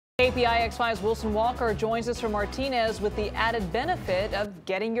KPIX5's Wilson Walker joins us from Martinez with the added benefit of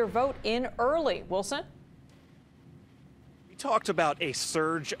getting your vote in early. Wilson? We talked about a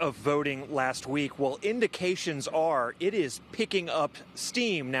surge of voting last week. Well, indications are it is picking up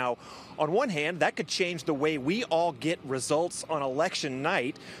steam. Now, on one hand, that could change the way we all get results on election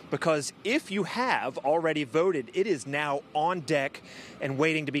night, because if you have already voted, it is now on deck and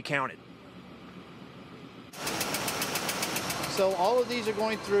waiting to be counted. So all of these are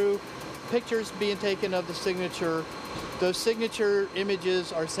going through, pictures being taken of the signature. Those signature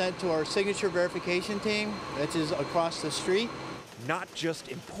images are sent to our signature verification team, which is across the street. Not just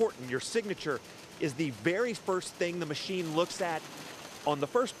important, your signature is the very first thing the machine looks at on the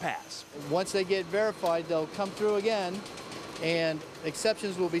first pass. Once they get verified, they'll come through again, and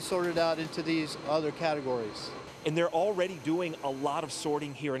exceptions will be sorted out into these other categories. And they're already doing a lot of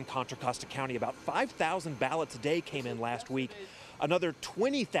sorting here in Contra Costa County. About 5,000 ballots a day came in last week. Another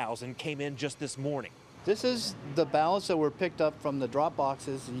 20,000 came in just this morning. This is the ballots that were picked up from the drop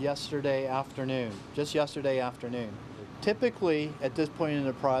boxes yesterday afternoon, just yesterday afternoon. Typically, at this point in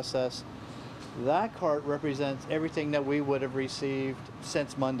the process, that cart represents everything that we would have received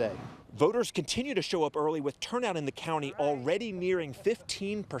since Monday. Voters continue to show up early, with turnout in the county already nearing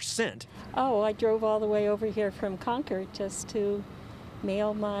 15%. Oh, I drove all the way over here from Concord just to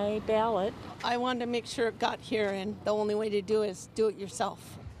mail my ballot. I wanted to make sure it got here, and the only way to do it is do it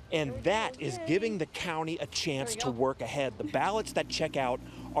yourself. And that is giving the county a chance to work ahead. The ballots that check out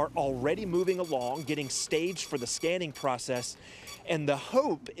are already moving along, getting staged for the scanning process. And the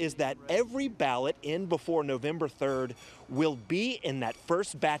hope is that every ballot in before November 3rd will be in that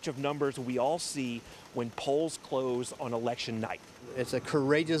first batch of numbers we all see when polls close on election night. It's a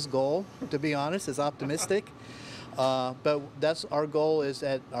courageous goal, to be honest. It's optimistic. But that's our goal, is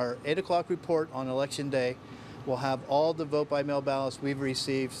at our 8 o'clock report on election day, we'll have all the vote by mail ballots we've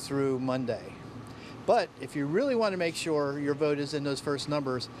received through Monday. But if you really want to make sure your vote is in those first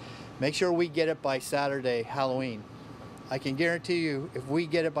numbers, make sure we get it by Saturday, Halloween. I can guarantee you, if we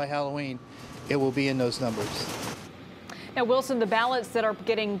get it by Halloween, it will be in those numbers. Now, Wilson, the ballots that are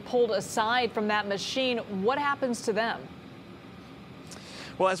getting pulled aside from that machine, what happens to them?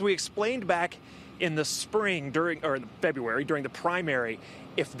 Well, as we explained back in the spring, February, during the primary,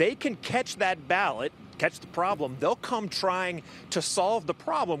 if they can catch that ballot, catch the problem, they'll come trying to solve the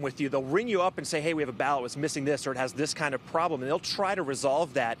problem with you. They'll ring you up and say, hey, we have a ballot that's missing this, or it has this kind of problem, and they'll try to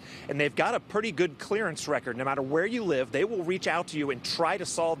resolve that. And they've got a pretty good clearance record. No matter where you live, they will reach out to you and try to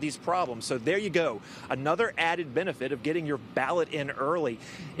solve these problems. So there you go. Another added benefit of getting your ballot in early.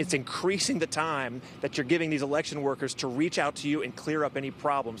 It's increasing the time that you're giving these election workers to reach out to you and clear up any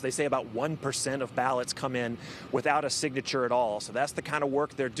problems. They say about 1% of ballots come in without a signature at all. So that's the kind of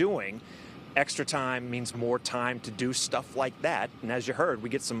work they're doing. Extra time means more time to do stuff like that. And as you heard, we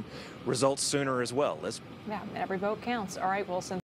get some results sooner as well. Yeah, every vote counts. All right, Wilson.